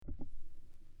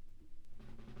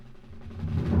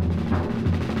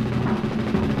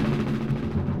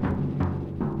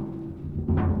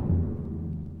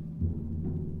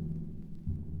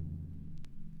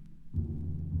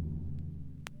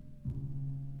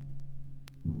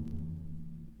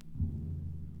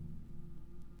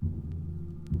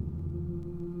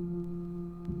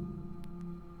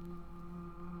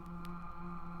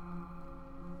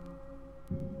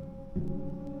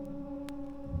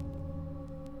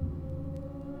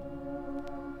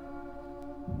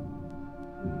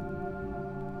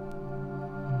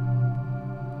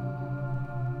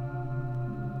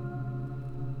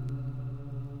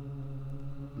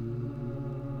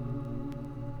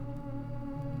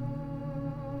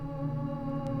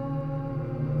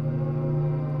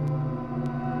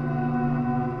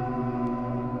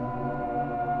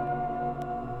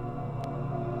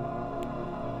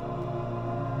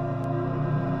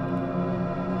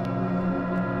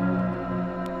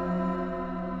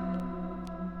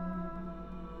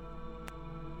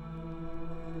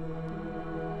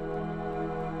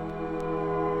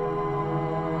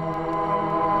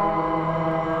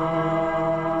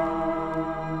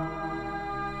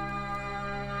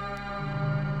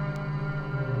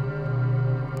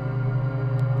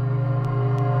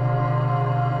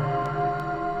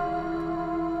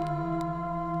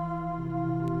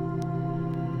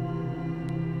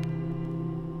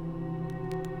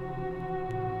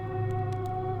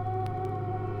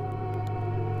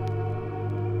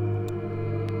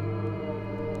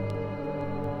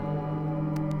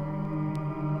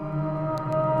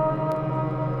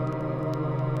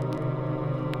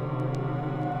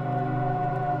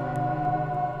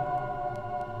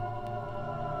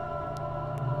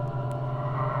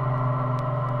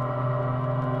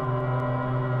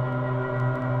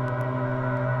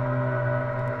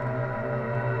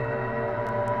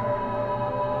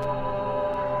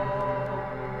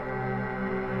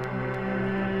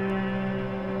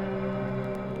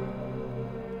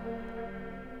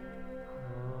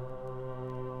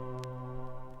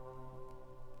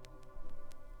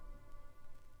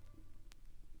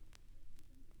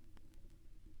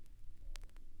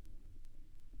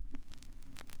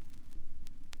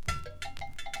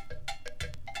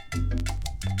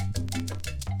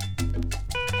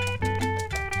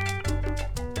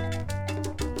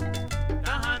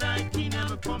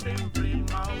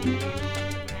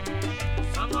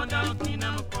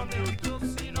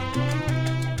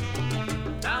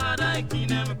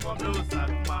comme le sac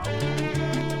mao.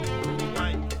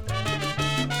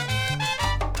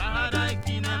 Tahadai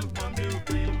qui n'aime comme le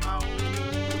prix mao.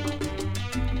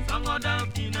 Sangodal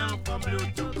qui n'aime comme le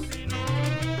toxino.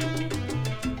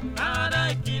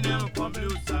 Tahadai qui n'aime comme le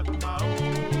sac mao.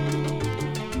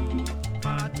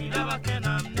 Mahatida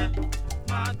bakenamne,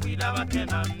 mahatida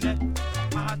bakenamne,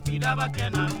 mahatida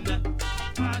bakenamne,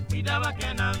 mahatida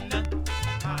bakenamne,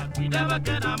 mahatida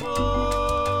bakenamo.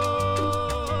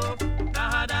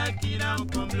 Tahadai qui n'aime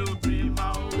comme le prix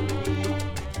mao.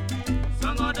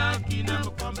 Sangodal qui n'aime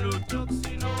comme le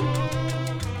toxino.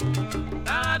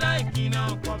 Tahadai qui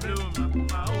n'aime comme le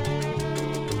mao.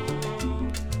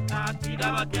 Mahatida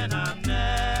bakenamne.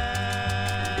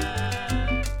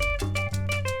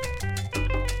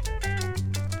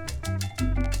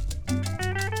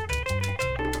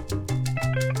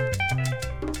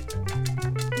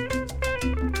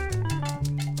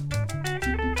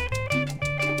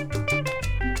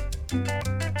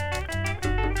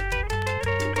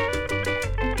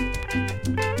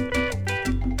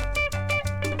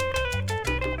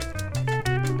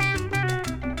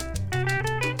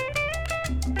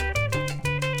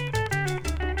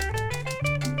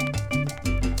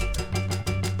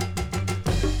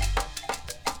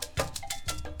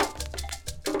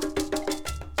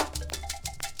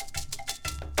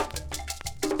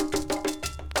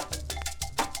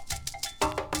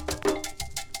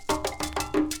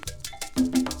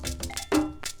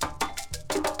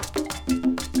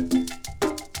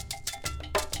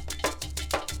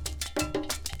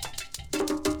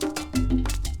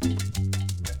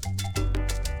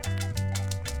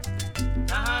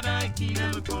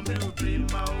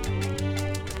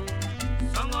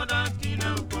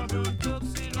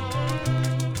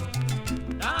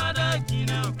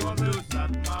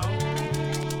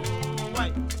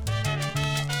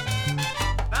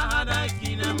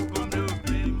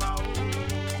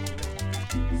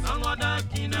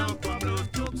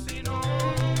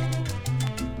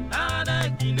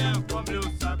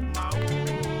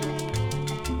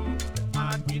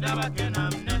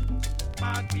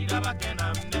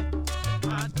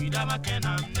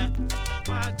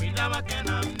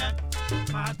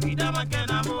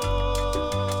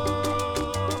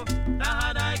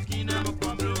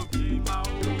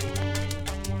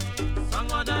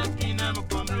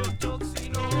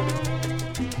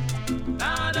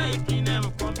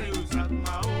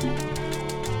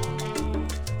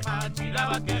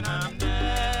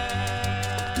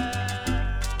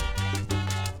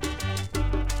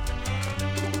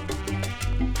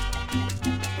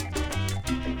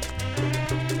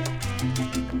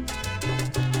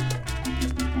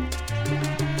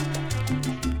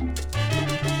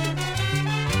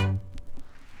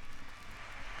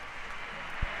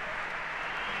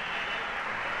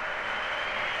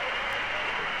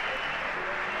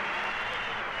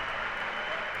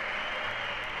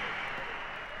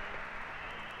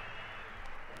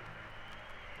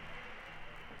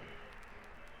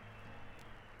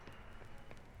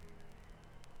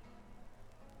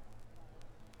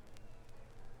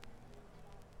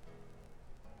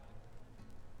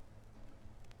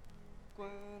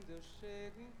 Quando eu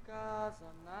chego em casa,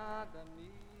 nada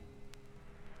me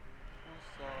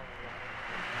consola.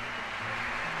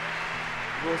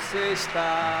 Você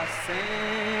está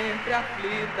sempre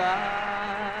aflita,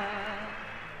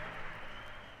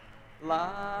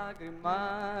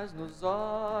 lágrimas nos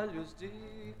olhos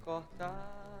de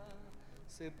cortar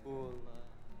cebola.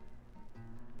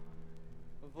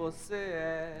 Você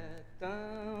é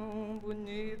tão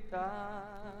bonita.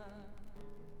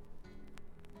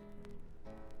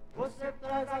 Você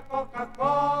traz a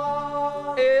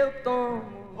Coca-Cola, Eu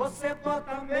tomo. você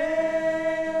bota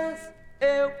mês,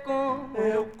 Eu como.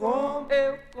 eu como,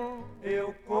 Eu como.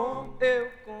 eu como. Eu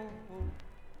como.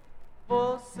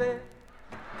 Você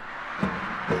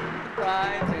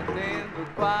tá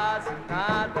entendendo quase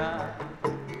nada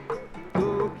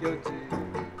do que eu digo.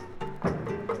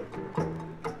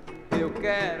 Eu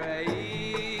quero é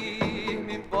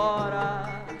ir-me embora.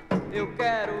 Eu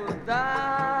quero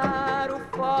dar o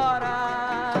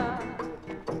fora.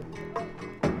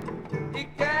 E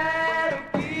quero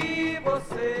que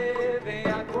você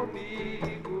venha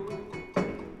comigo.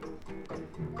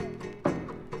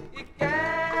 E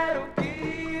quero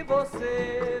que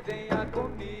você venha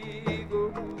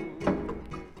comigo.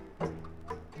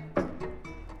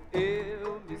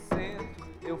 Eu me sento,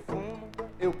 eu fumo,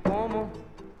 eu como,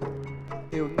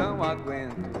 eu não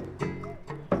aguento.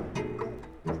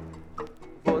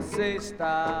 Você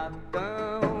está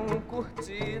tão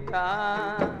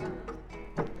curtida.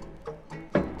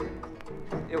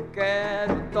 Eu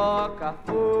quero tocar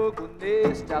fogo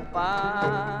neste apartamento.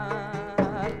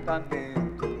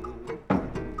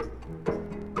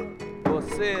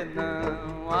 Você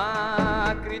não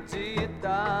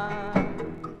acredita.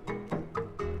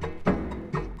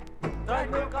 Traz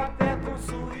meu café com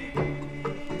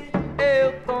suíte.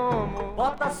 Eu tomo.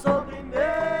 Bota sobremesa.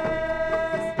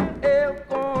 Eu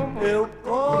como. Eu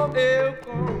como. Eu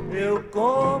como. Eu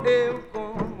como. Eu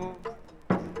como.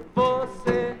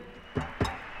 Você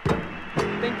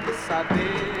tem que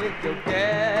saber que eu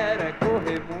quero é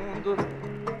correr mundo,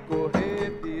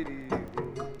 correr perigo.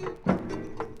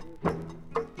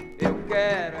 Eu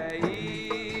quero é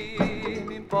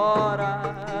ir embora.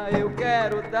 Eu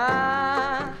quero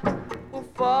dar o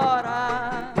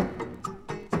fora.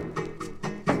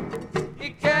 E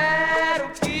quero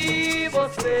que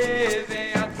você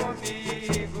venha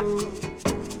comigo.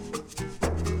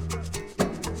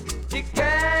 E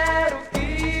quero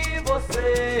que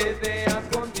você venha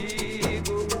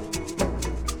comigo.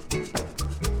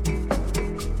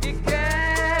 E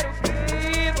quero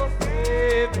que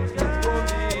você venha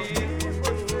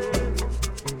comigo.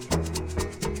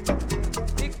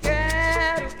 E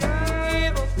quero que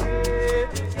você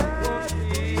venha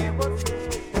comigo.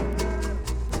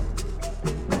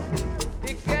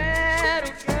 E quero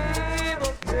que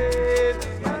você venha comigo. E quero que você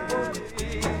venha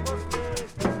comigo.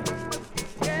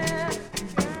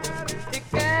 E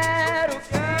quero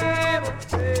que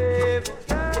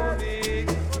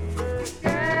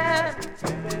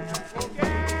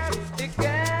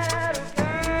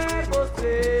você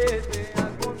venha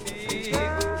comigo.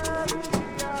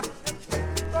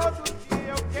 Todo dia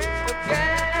eu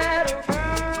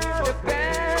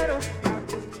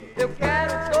Eu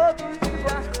quero todo dia.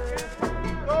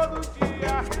 todo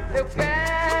dia. Eu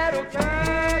quero que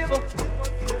você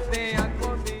venha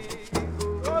comigo.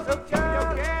 Todo dia eu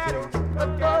quero.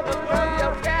 Todo dia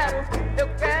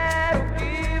eu quero que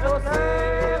você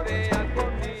venha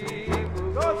comigo.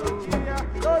 Todo dia.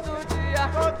 Todo dia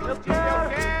Todo dia eu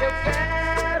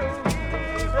quero.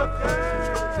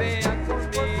 venha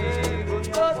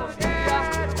comigo.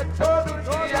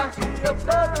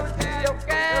 Todo dia eu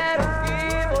quero que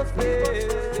você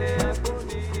venha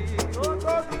comigo.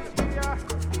 Todo dia.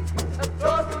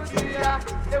 Todo dia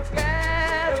eu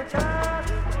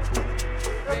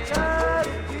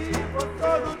quero.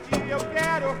 Todo dia eu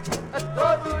quero.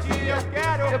 Todo dia Eu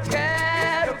quero. eu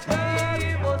quero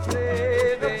que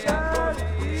você venha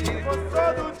comigo.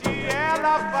 Todo dia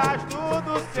ela faz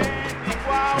tudo sempre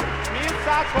igual. Me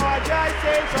sacode às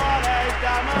 6 horas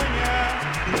da manhã.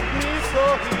 Me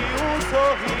sorri um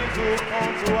sorriso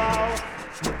pontual.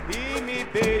 E me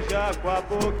beija com a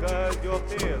boca de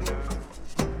hortelã.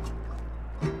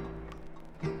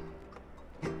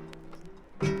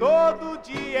 Todo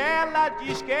dia ela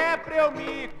diz que é pra eu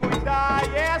me cuidar.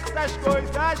 E essas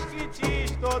coisas que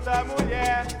diz toda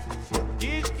mulher.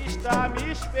 Diz que está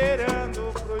me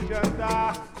esperando pro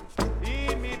jantar.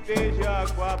 E me beija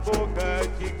com a boca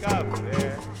de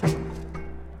café.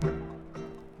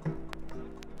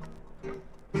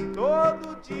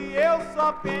 Todo dia eu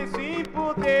só penso em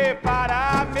poder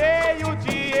parar.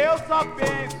 Meio-dia eu só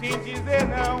penso em dizer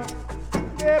não.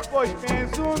 Depois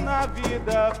penso na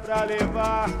vida pra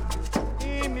levar.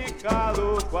 E me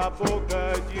calo com a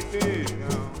boca de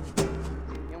feijão.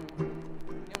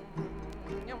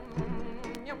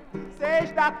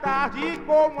 6 da tarde,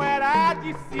 como era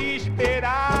de se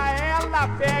esperar, ela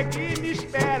pega e me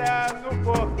espera no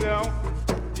portão.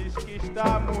 Diz que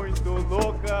está muito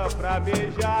louca pra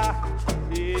beijar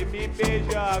e me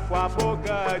beija com a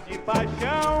boca de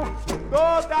paixão.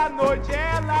 Toda noite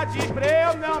ela diz pra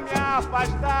eu não me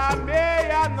afastar.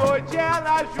 Meia-noite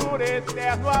ela jura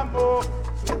eterno amor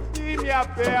e me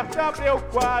aperta pra eu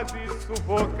quase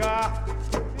sufocar.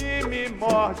 E me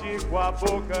morde com a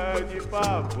boca de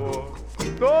pavor.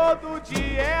 Todo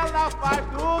dia ela faz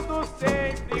tudo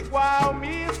sempre igual.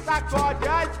 Me sacode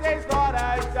às 6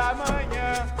 horas da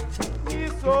manhã. Me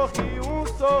sorri um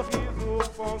sorriso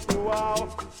pontual.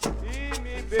 E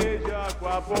me beija com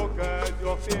a boca de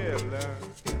hortelã.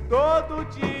 Todo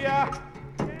dia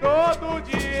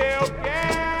eu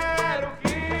quero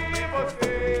que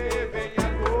você venha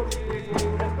comigo.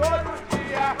 Todo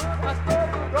dia eu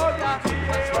quero.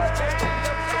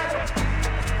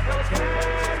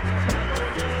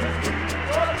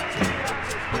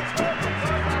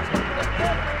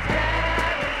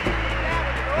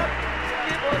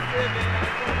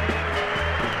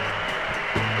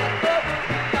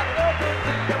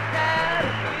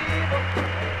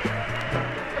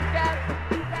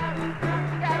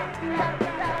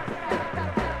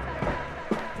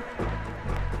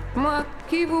 Moi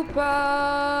qui vous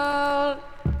parle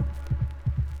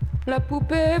la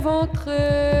poupée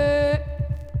éventrée,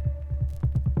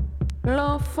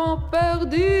 l'enfant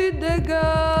perdu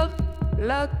d'égard,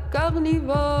 la carnivore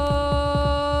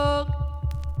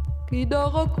qui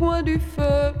dort au coin du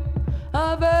feu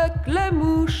avec les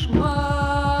mouches noires,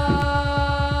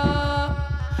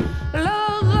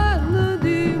 la reine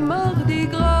du mardi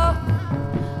gras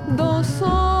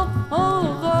dansant en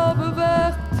robe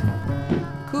verte,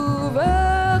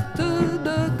 couverte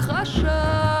de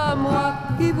crachats, moi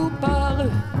qui vous parle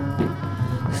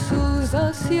sous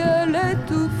un ciel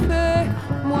étouffé,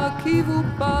 moi qui vous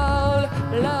parle,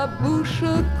 la bouche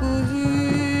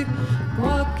cousue,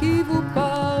 moi qui vous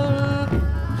parle,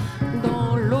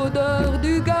 dans l'odeur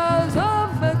du gaz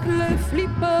avec les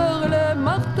flippers, les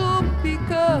marteaux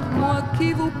piqueurs, moi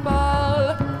qui vous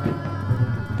parle,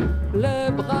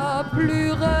 les bras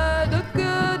plus raides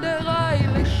que des rails,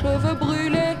 les cheveux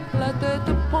brûlés, la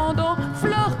tête pendant,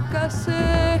 fleurs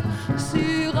cassées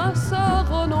sur un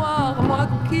sarrau noir, moi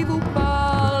qui vous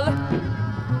parle,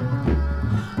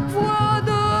 voix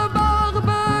de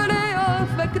barbelés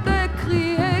avec des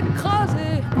cris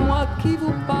écrasés, moi qui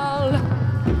vous parle,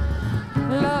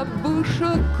 la bouche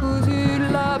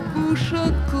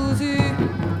cousue,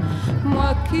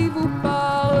 moi qui vous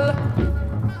parle,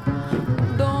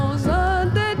 dans un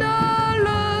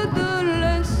dédale de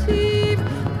lessive,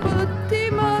 petit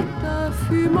matin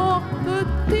fumant,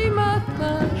 petit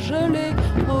matin gelé,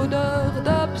 odeur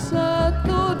d'absinthe,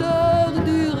 odeur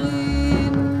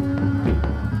d'urine.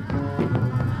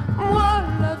 Moi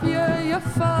la vieille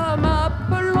femme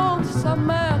appelant sa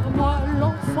mère, moi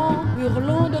l'enfant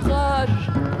hurlant de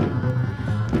rage,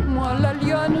 moi la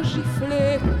lionne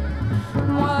giflée,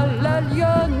 moi la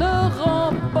lionne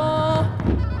rampant,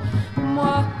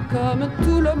 moi comme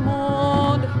tout le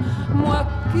monde, moi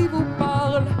qui vous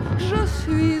parle, je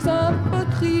suis un peu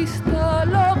triste,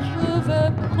 alors je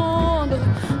vais prendre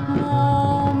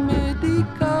mon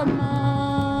médicament.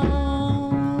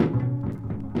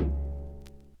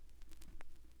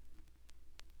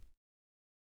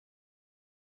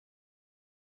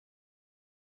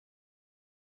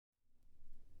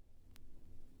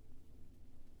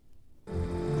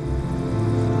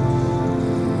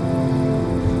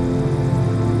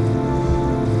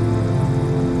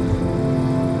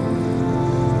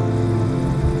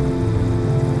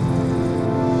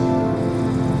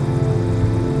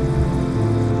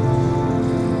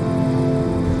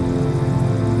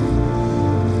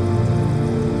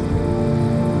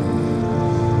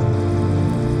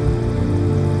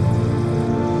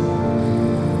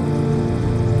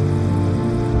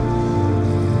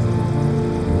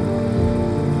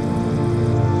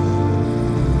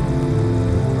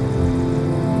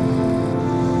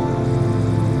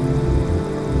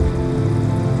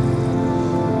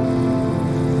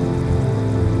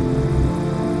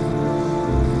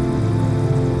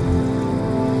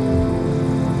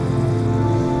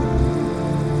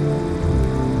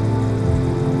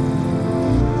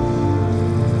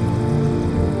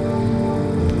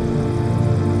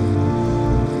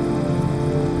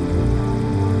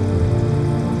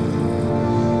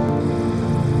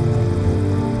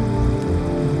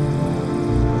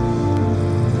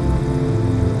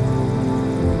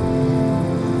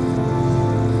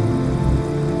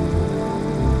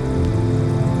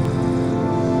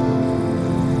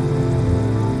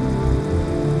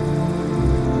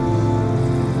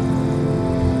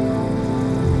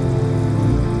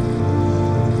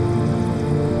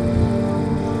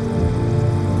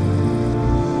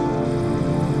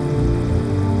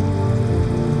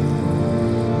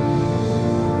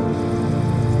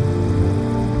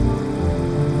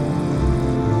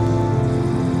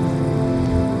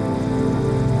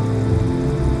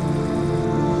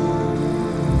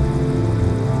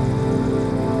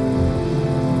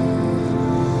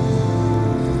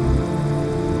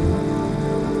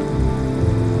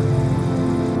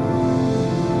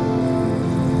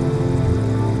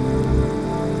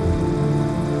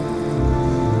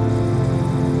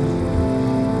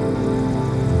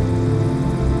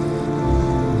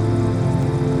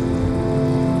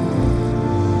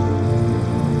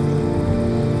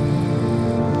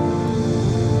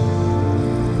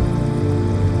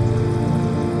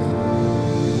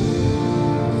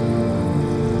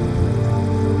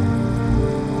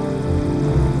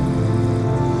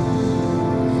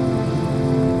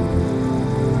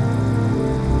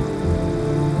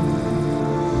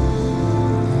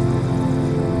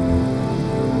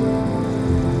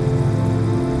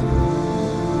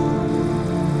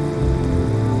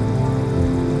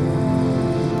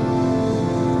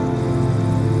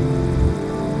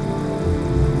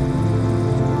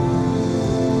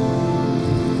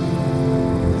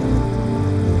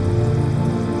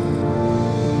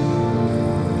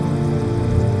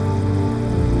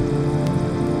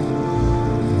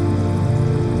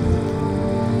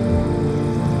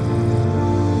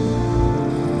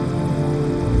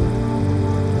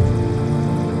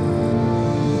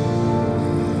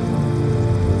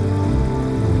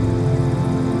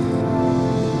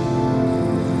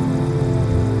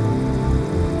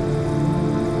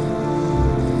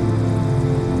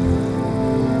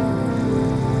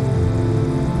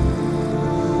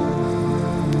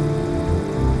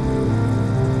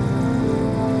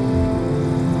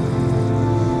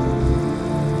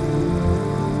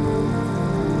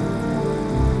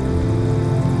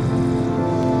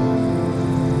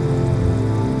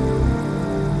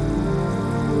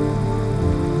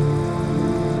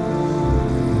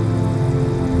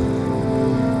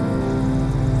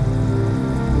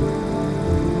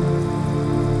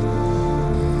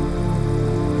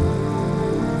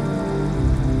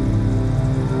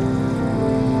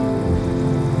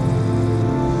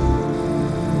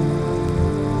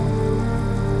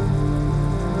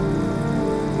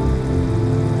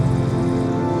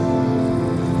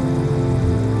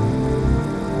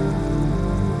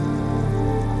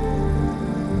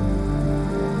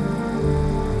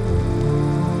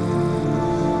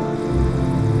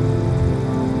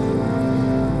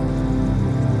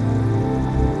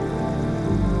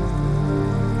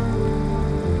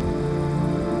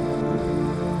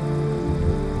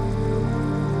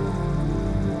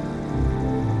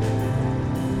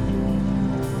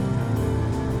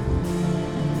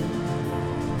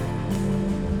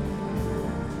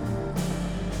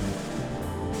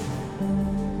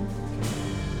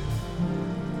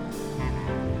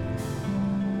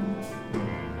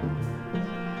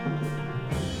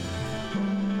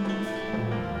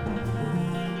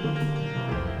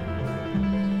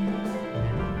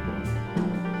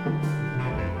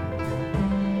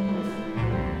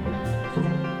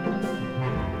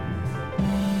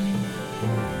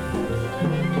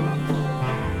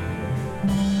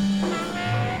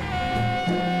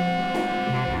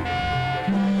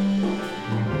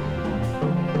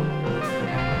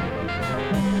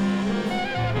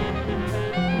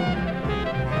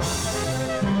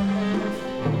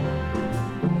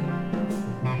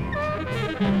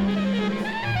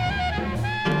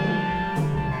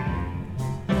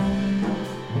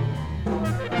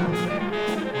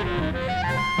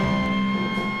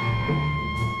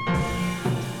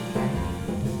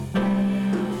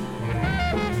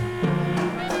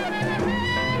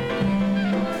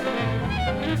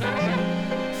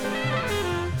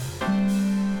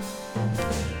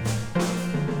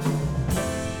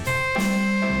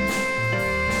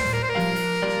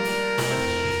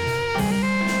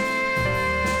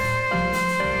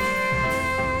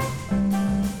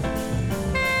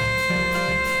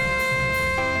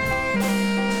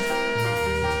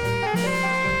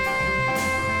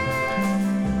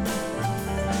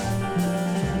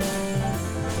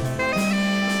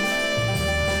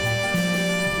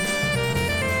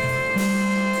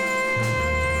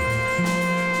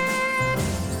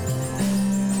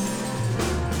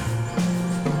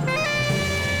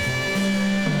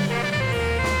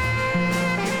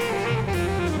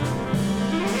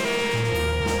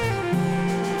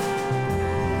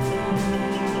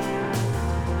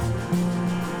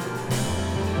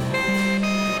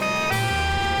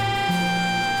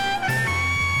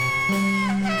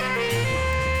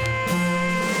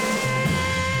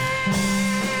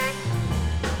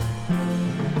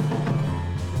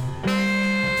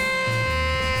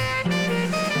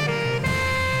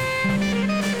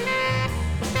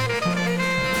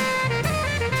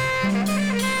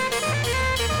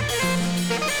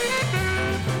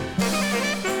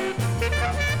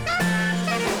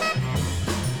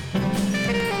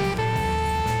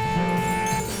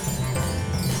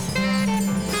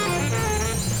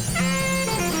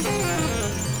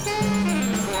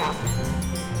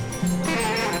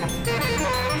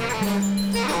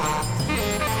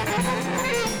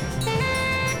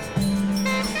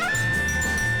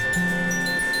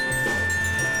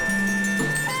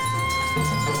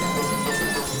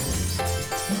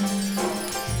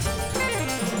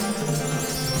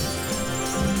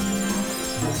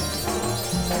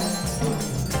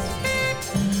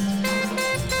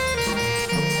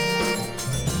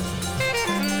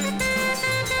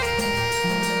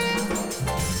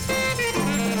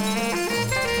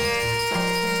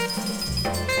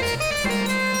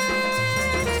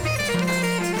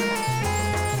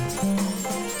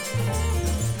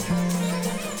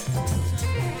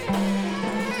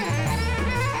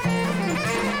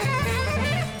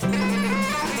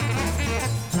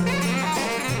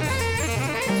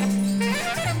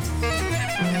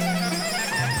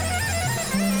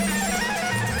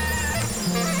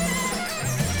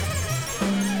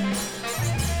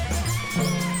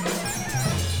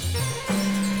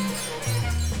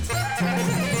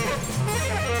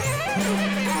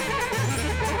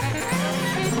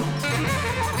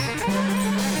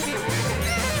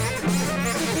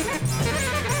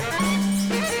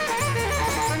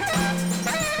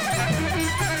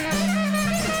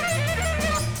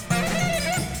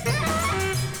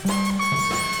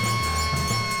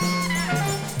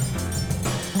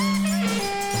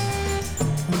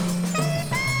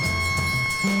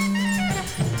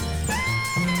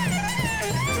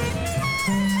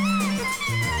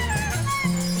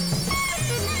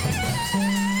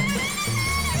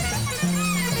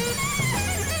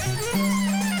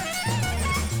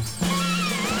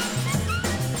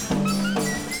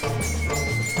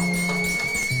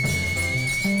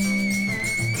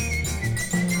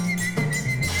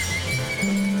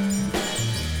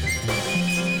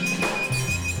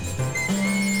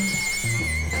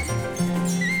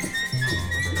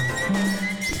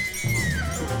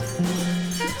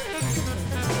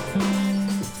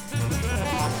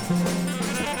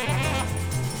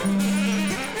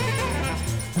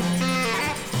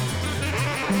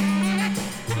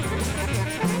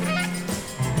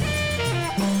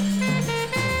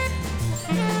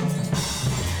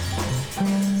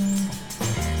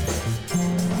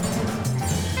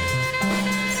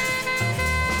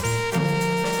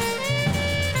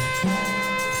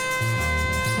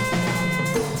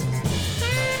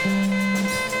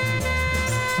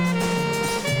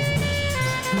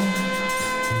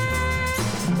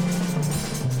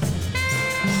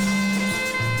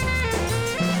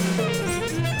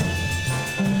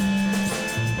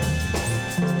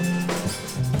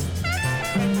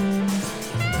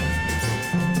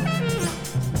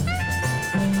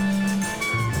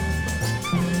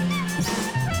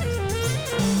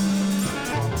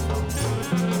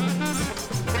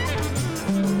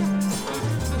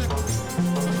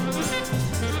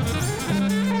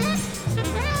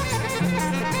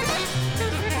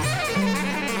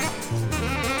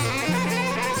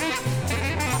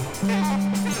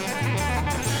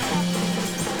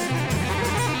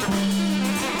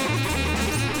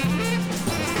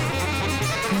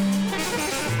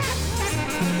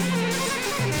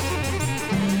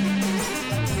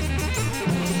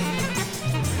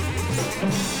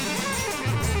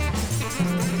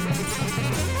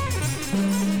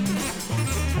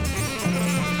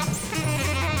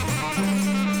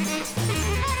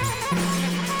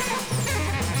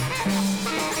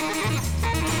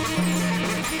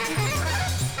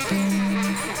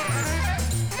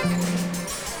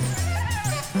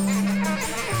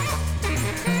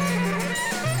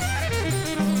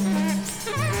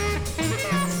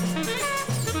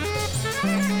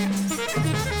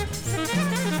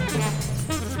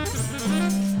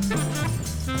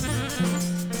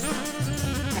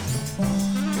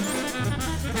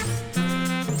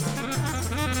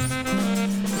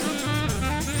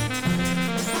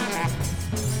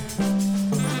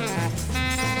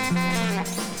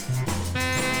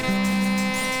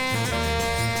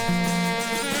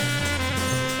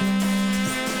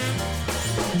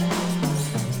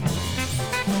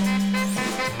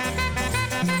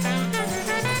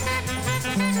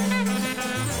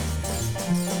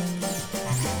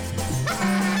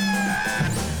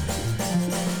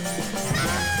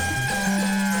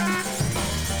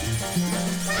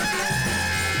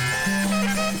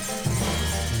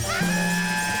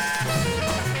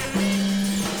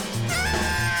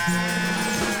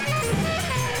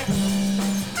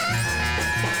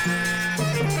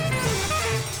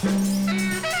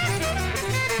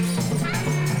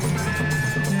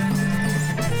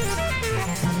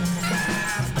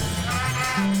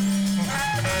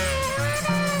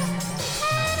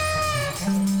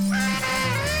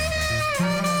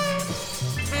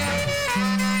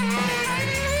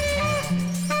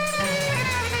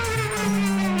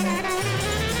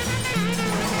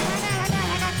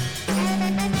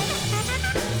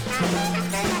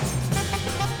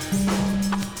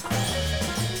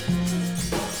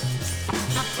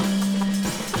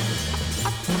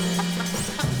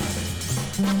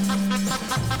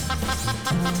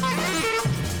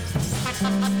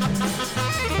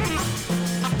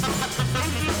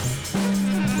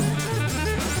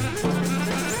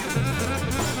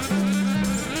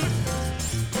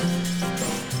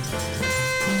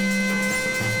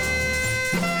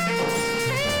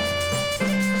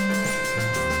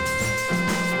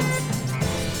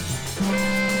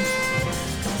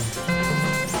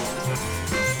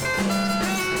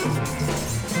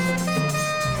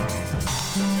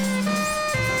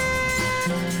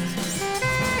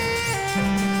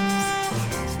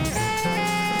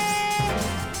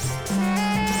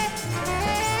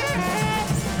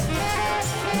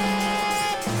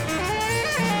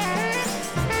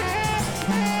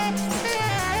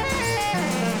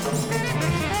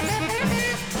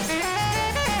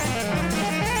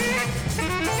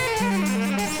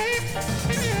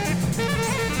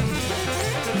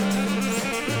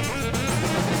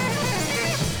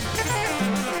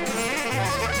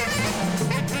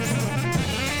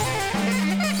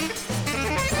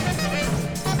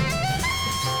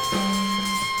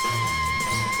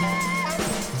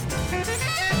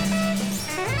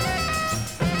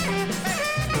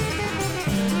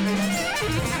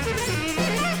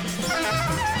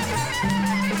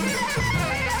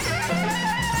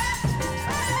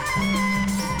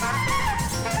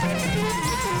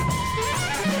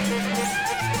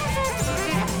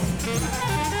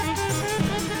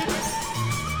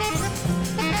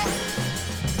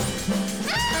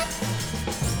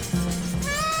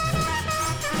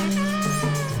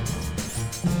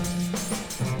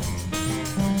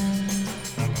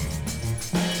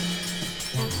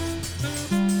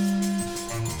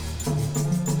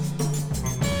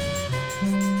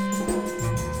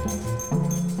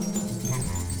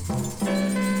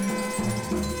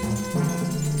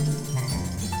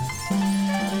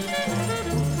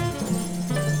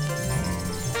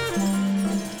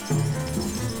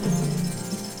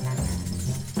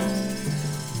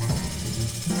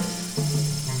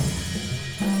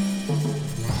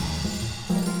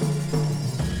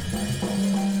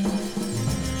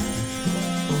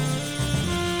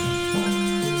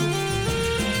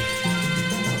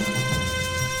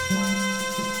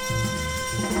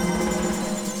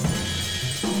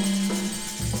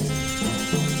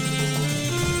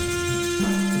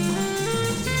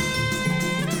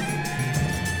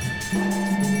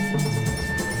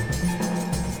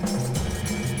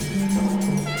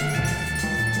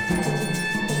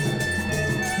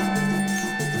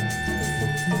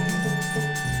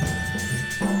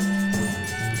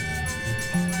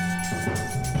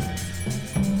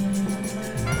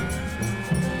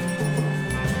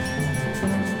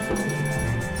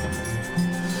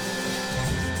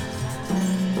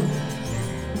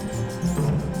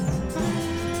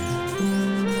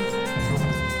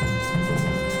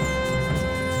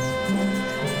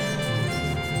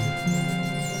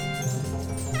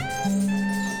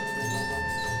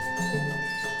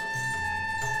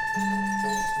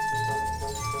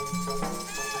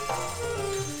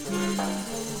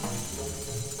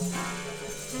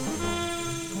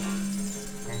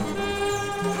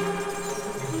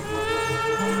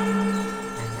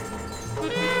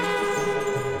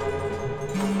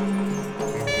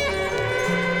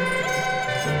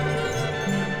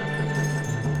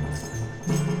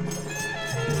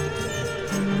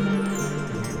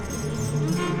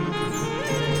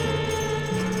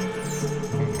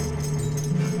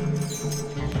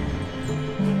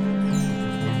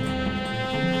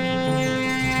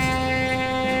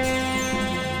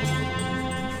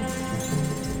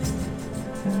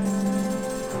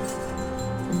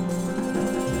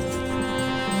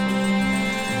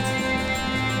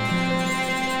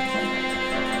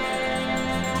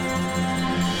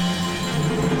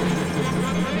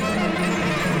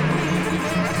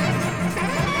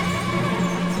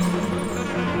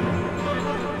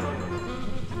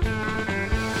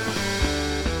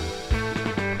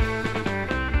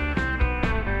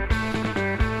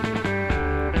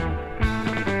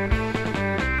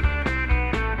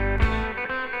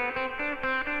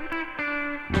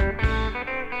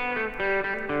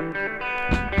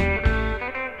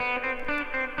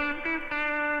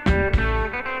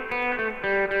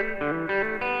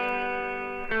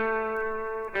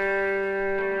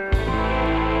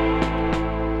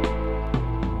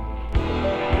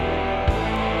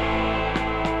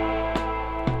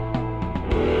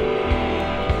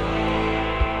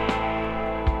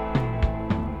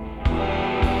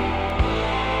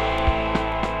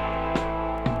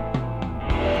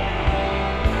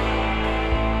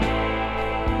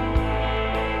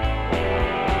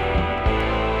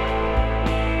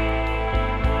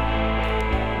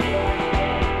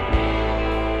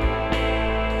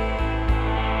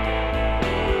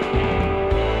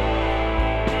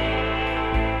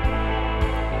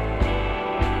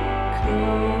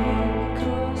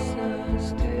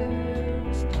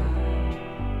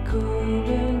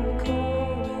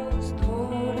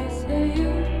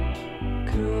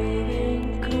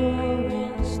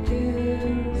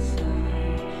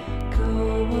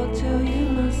 what do you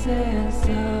must say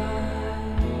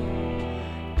inside?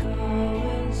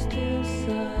 Going still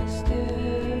side,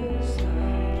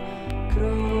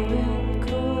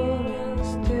 growing,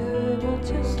 still what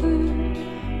you say.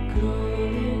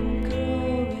 Growing,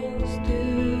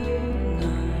 still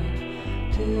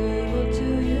night. Do what do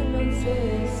you must say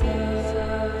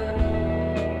inside?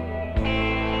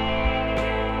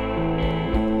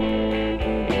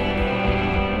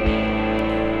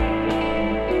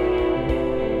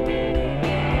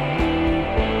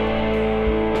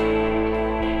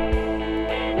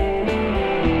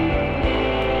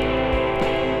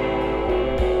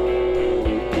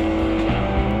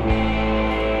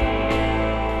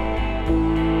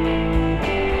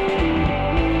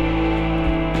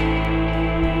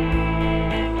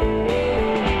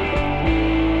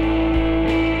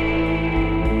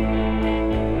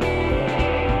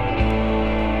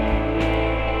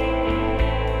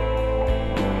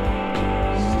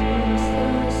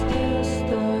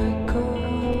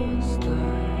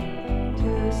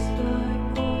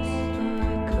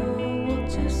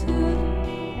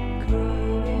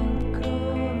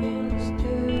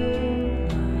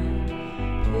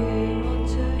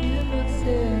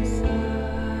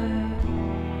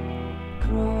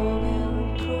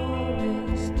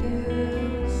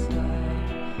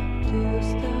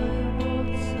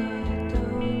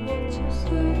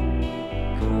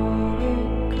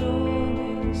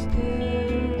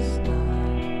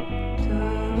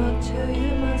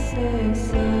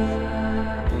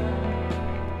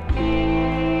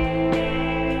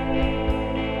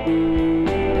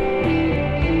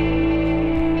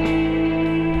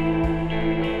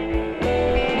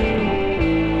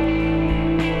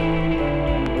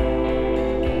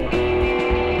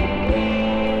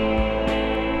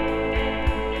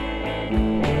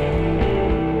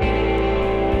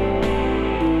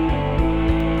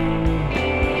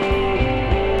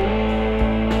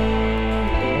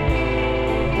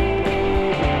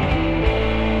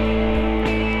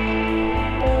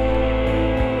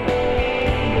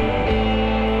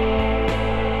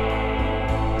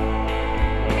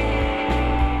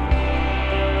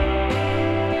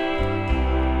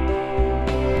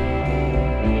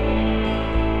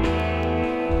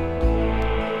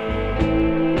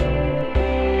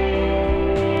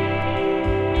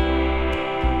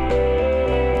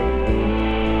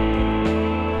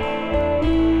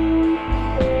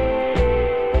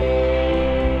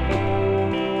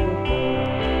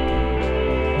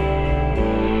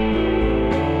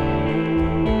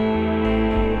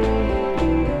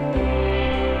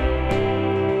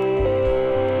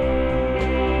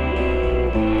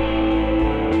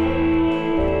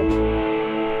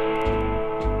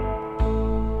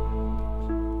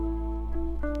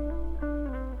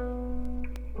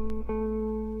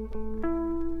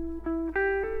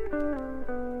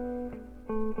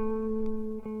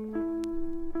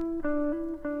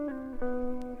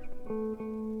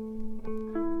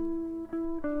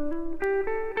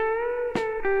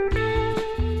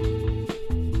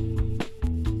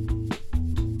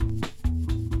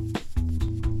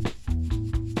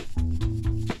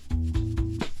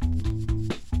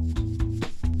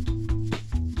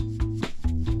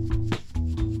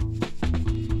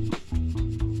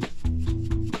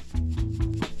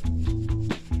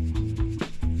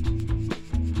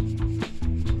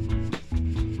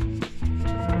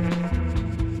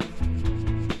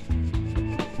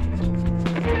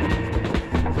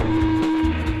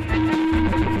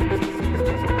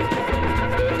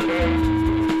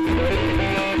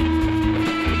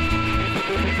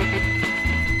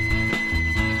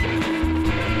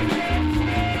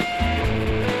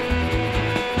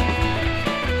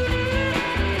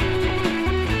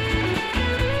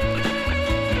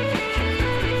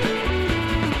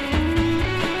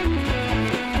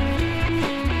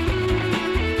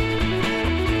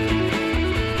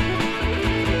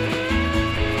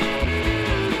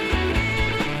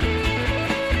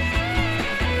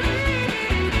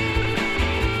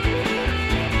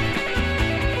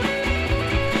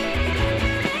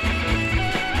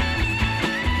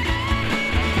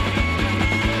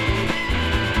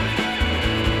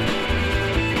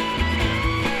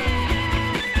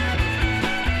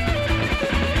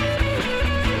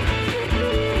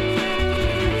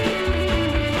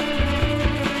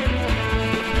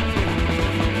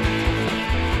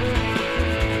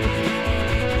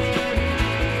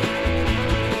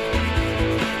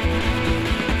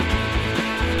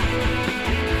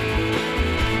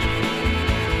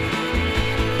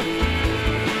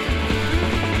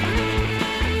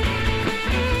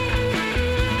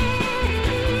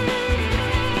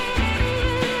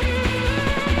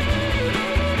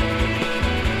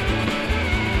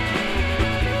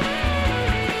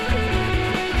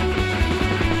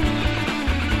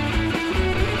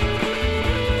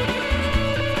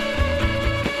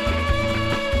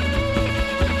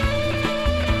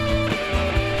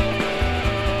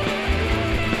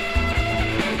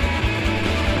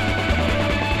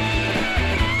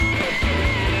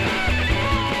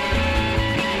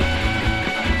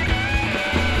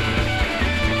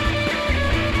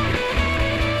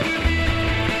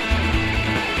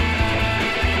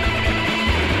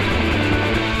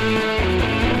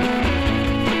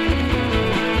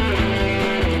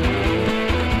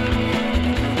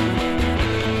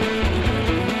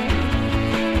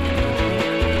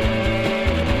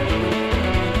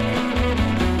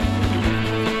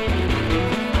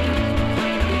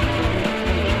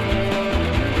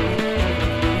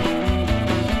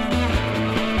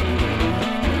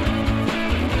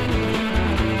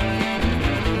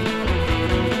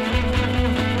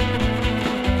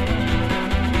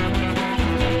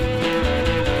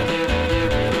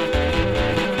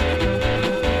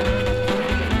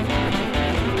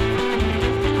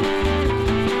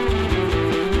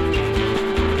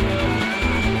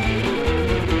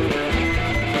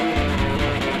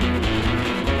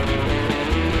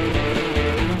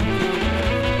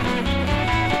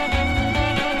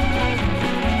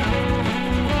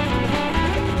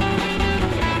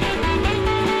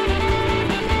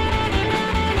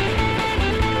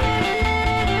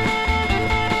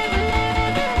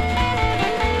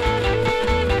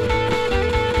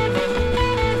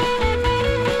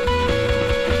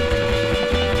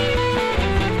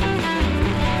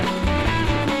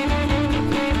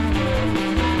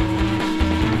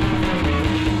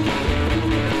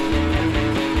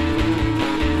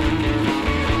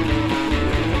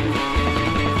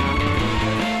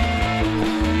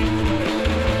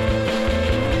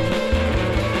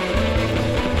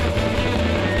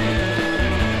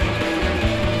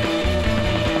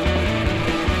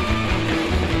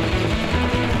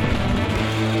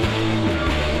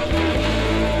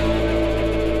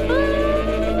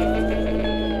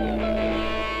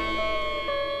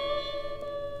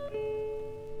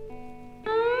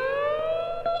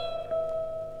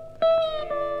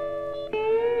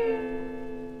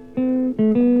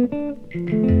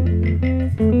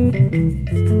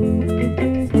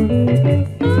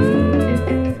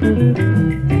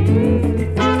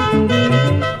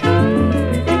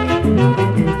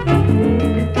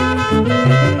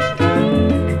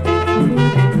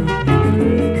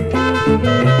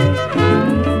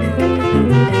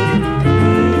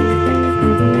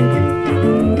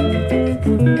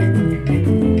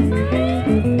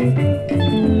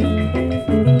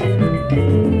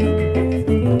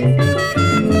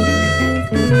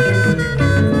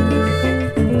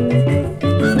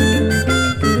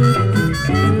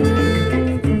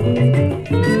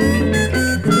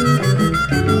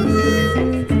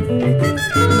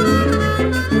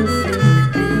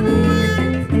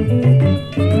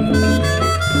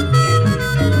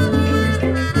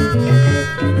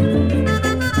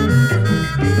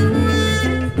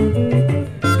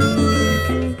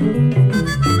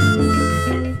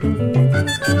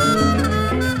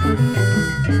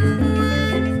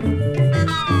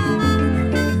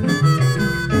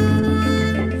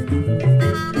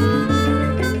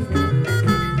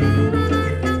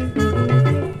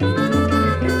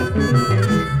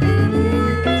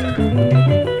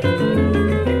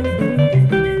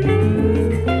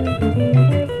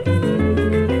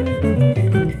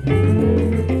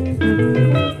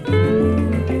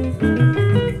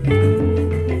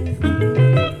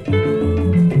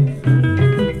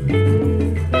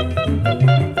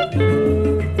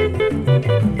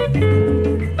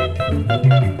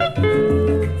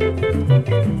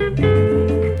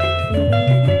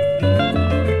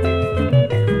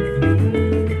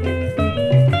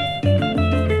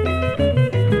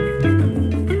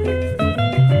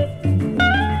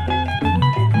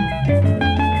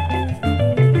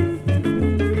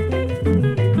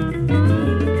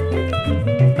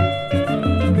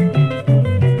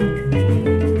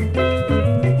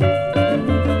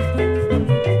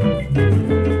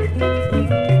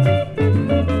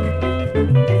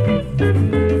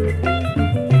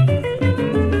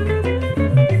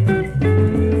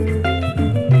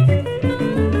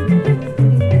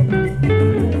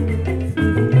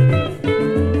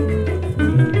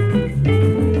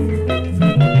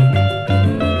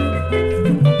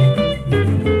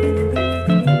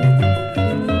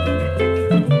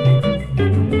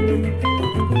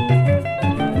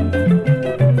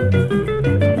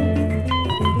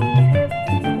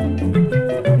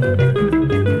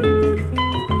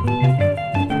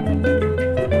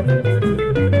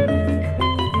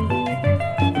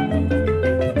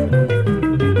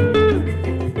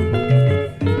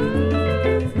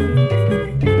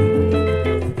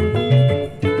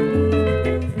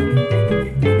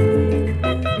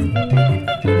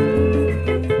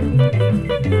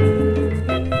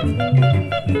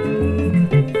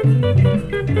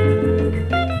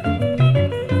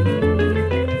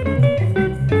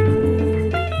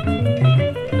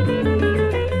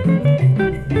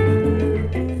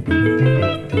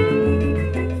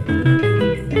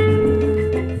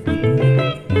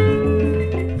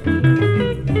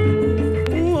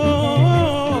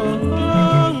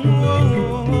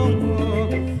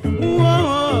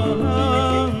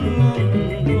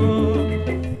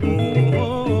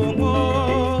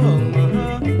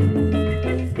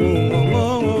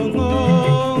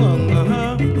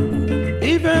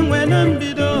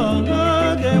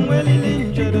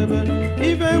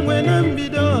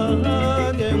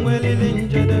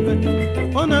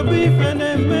 On a bu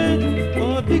feneme,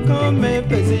 on dit qu'on m'est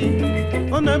baisé.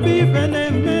 On a bu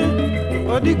feneme,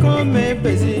 on dit qu'on m'est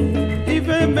baisé. Il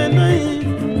veut menaï,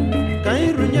 quand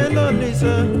il rogne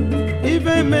l'olisa. Il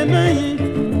veut menaï,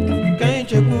 quand il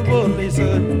chekubo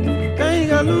lisa. Quand il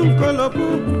galon kolopu,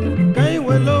 quand il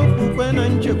welo pupen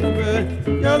an chekube.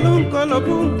 Galon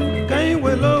kolopu, quand il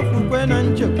welo pupen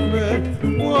an chekube.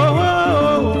 Whoa,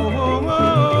 whoa, whoa, whoa,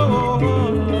 whoa.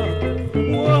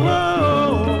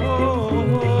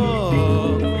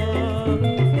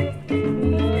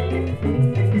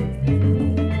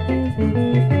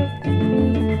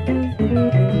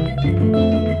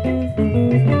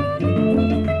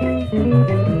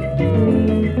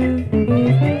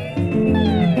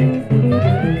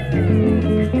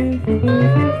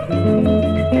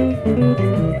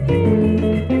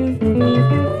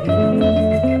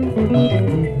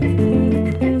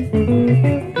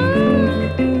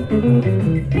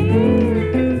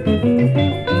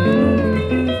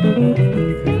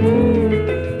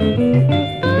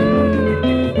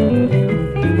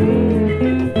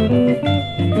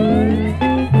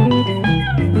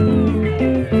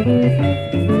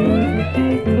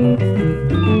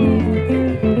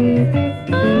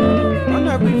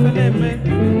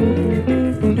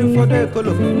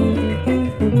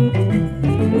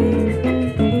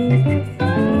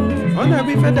 On a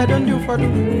vu fait d'adon du fado.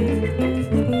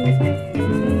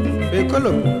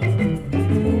 Bekolo.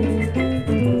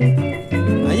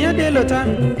 Aya de lota.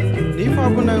 Ni fa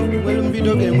buna welum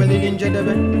bido ge welilin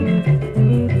jedebe.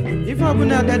 Ifa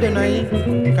buna gade nai.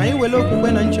 Kan welo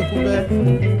kugbe na nchekube.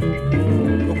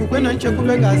 Okugbe na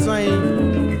nchekube ga zo yi.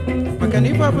 Maka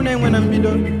ni fa buna enwe na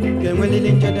mbido ge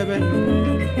welilin jedebe.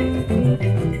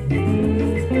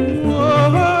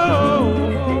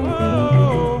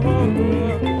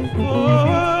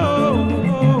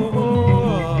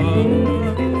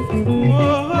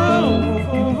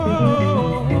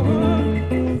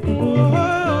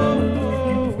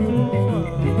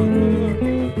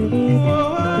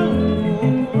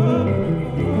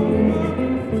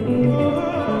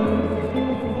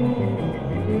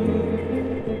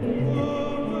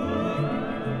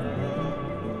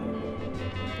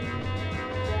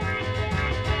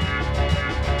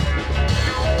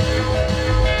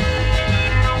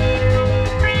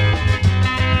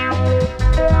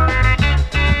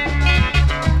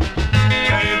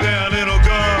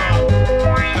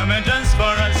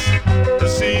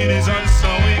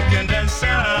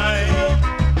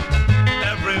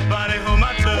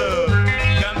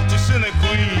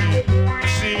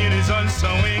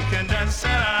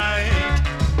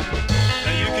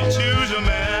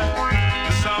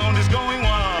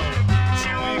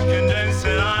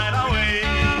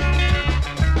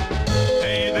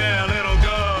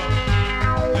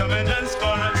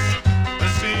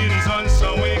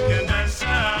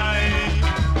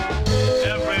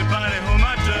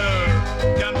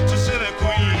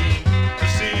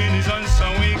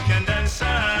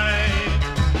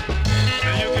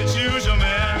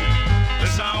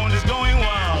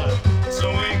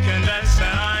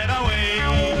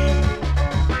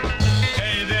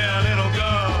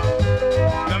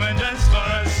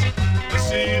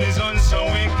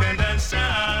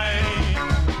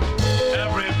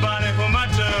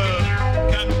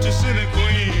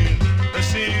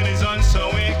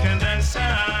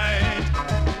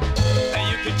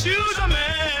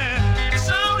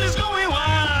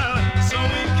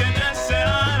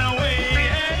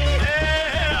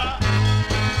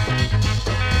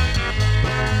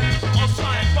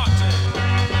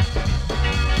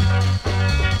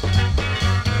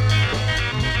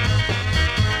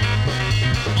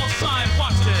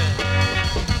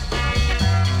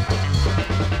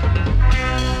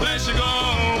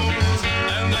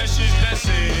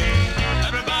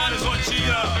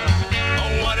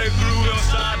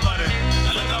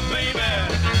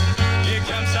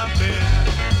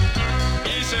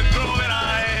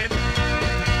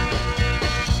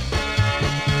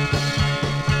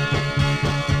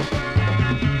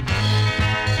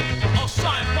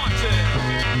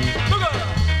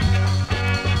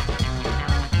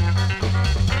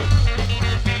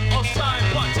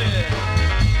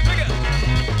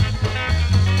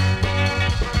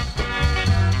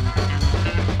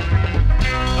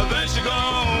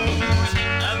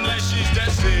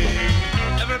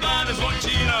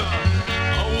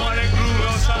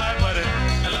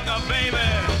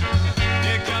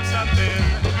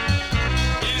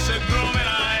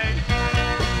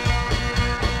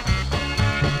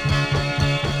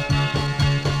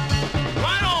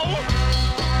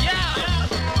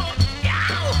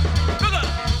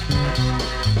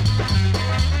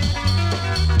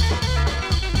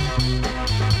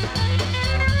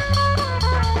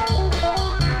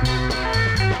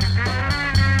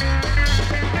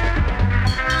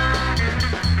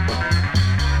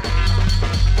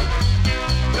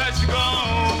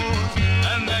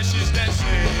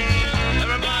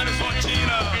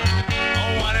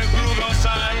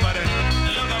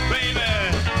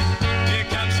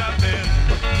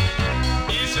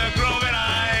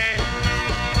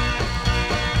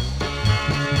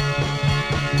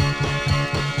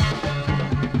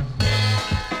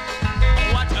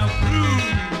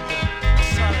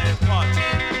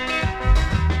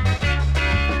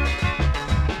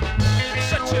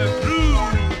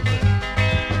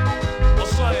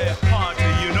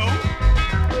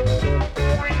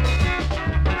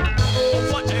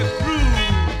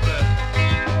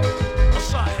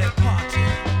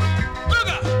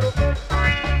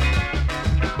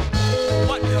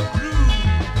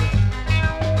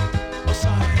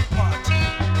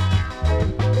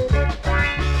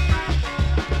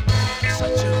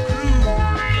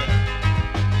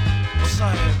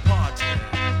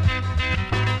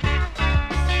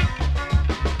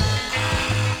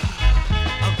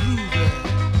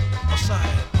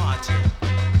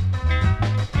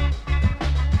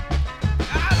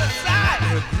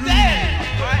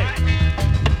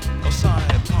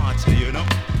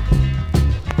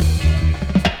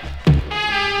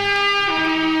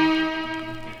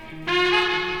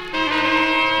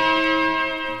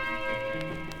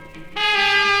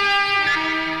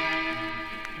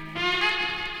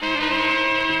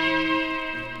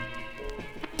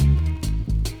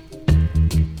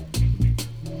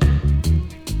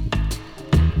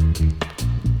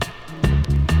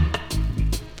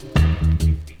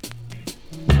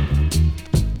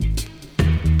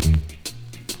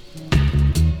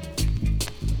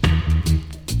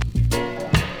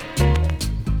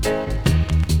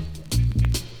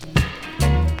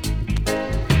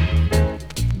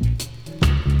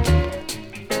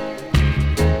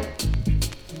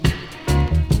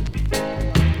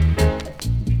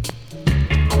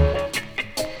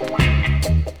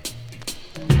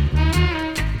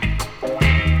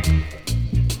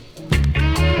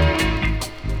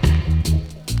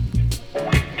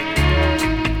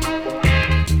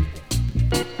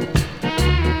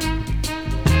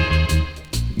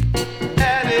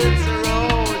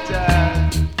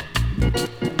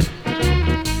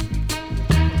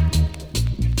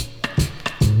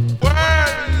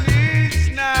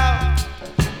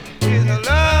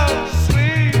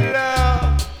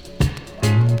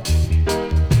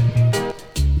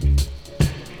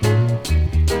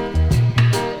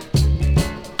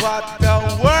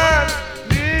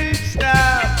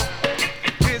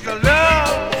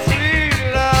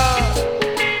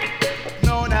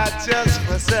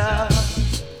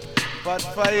 but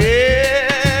for everyone.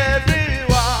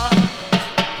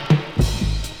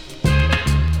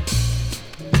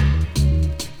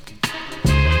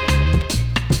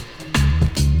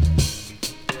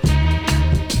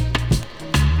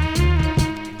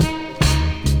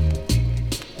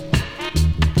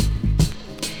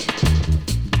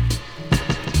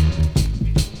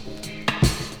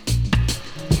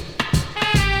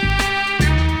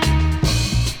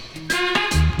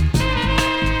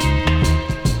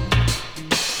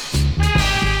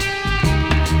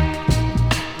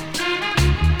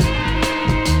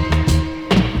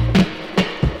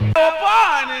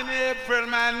 Born in April,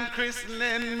 man,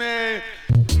 christening me.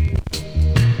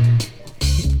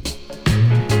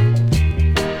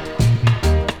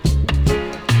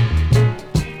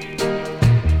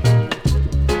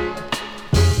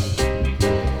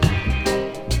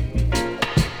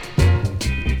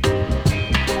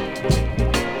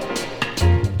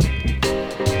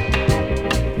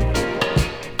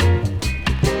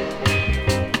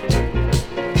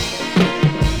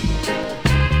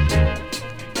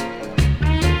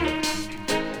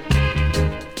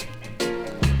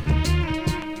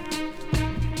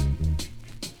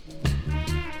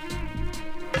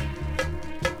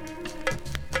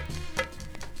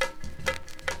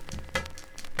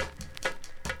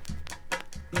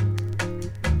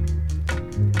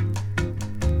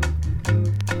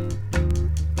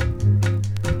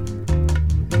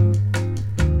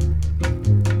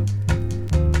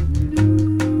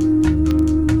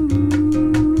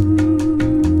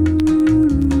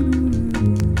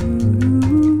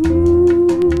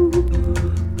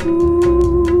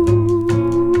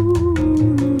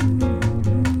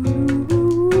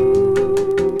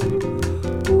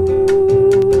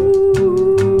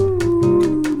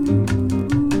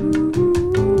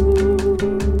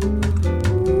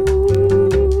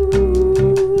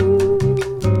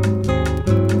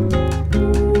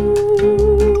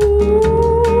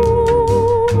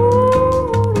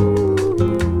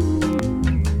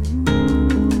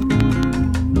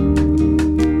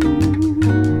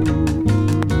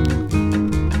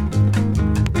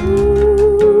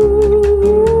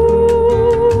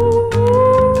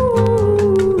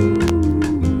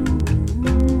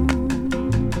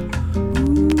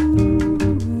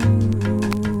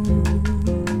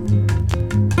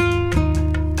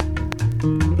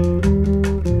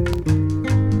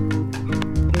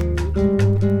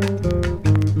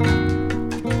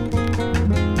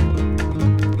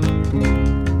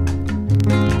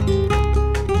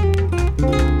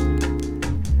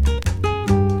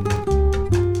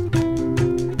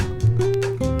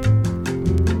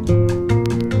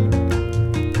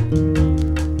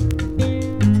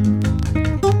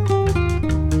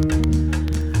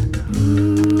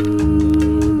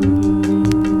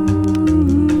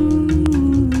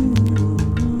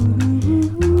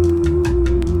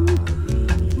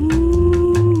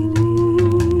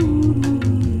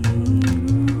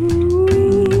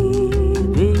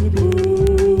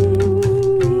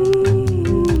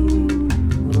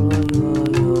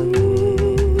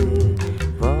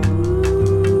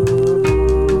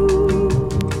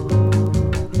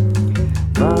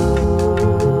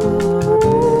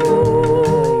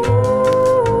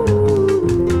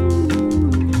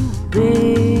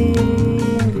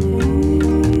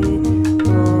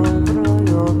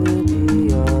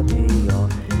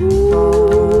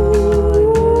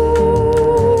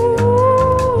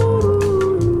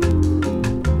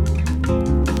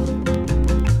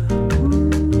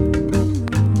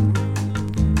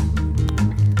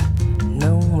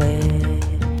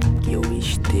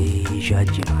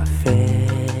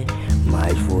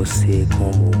 Você,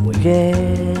 como mulher,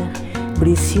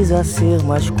 precisa ser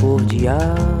mais cordial.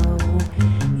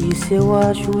 Isso eu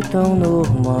acho tão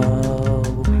normal.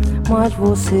 Mas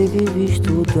você vive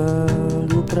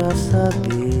estudando pra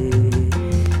saber.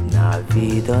 Na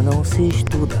vida não se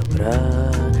estuda pra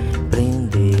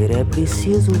aprender, é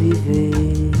preciso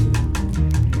viver.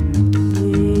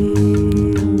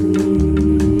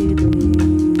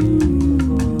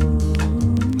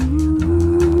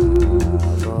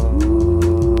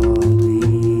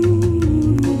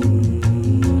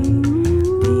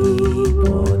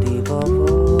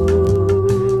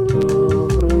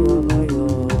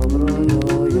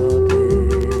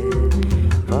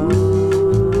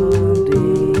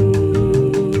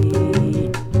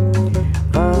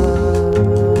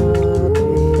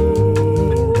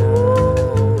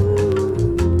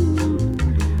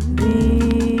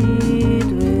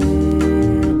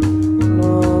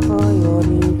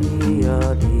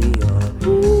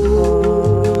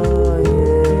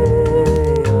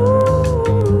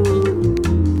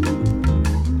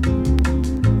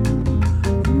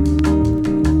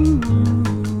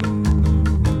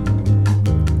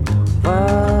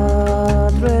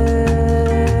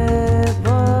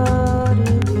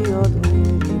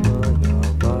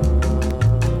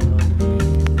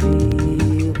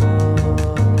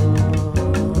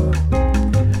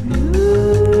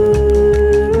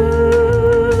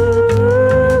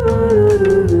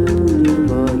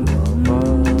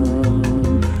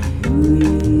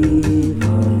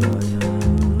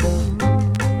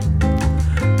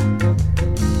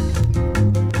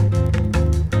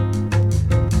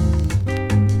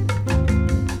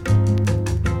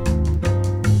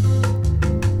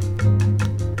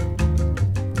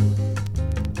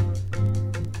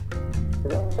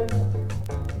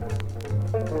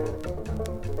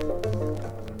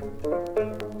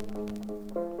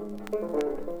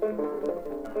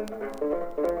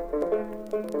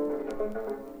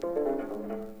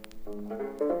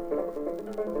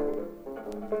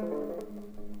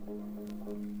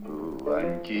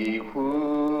 አንቺ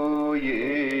ሆዬው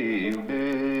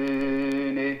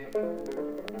ለኔ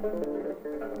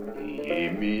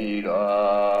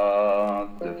የሚሏት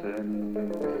ዘፈን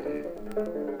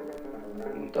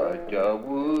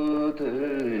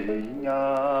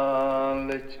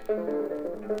ታጫውተኛለች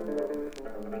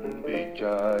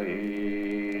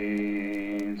ብቻዬን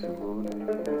ስሆን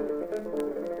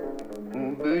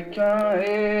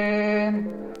ብቻዬን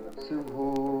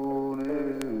ስሆን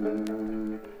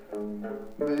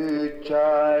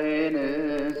ብቻዬን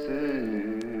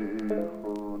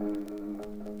ስሆን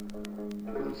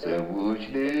ሰዎች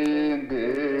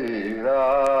ልንገራችሁ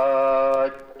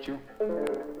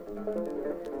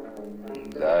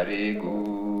ዛሬ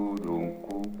ጉድ ሆንኩ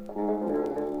እኮ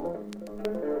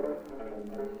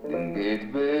ድንገት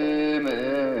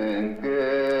በመንገድ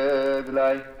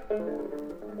ላይ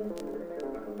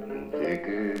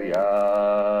ፍቅር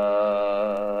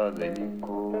ያዘኝ እኮ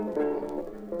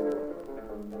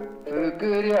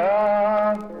ፍቅር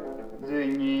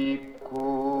ያዘኝ እኮ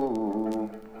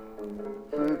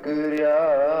ፍቅር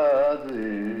ያዘኝ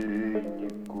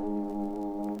እኮ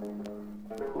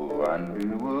አንድ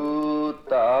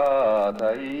ወጣት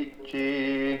አይቼ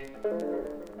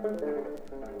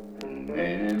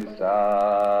ምንም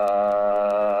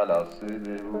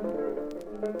ሳላስበው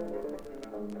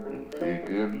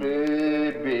ፍቅር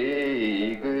ልቤ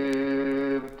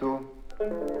ገብቶ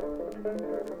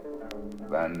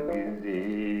በአንድ ጊዜ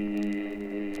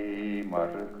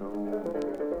ማረከው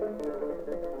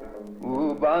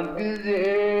በአንድ ጊዜ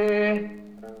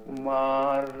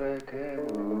ማረከው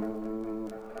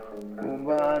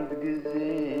በአንድ ጊዜ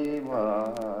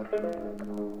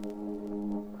ማረከው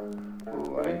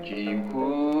አንቺ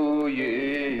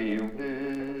ሆዬው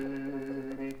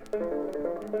ለኔ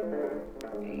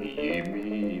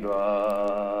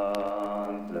የሚሏት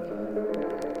ዘፈን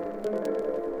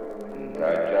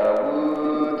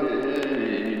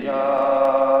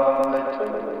ታጫውተኛለች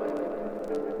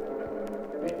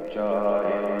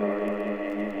ብቻዬን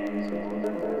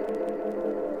ስሆን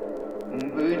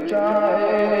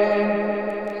ብቻዬን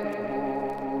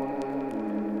ስሆን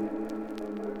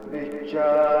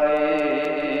ብቻዬን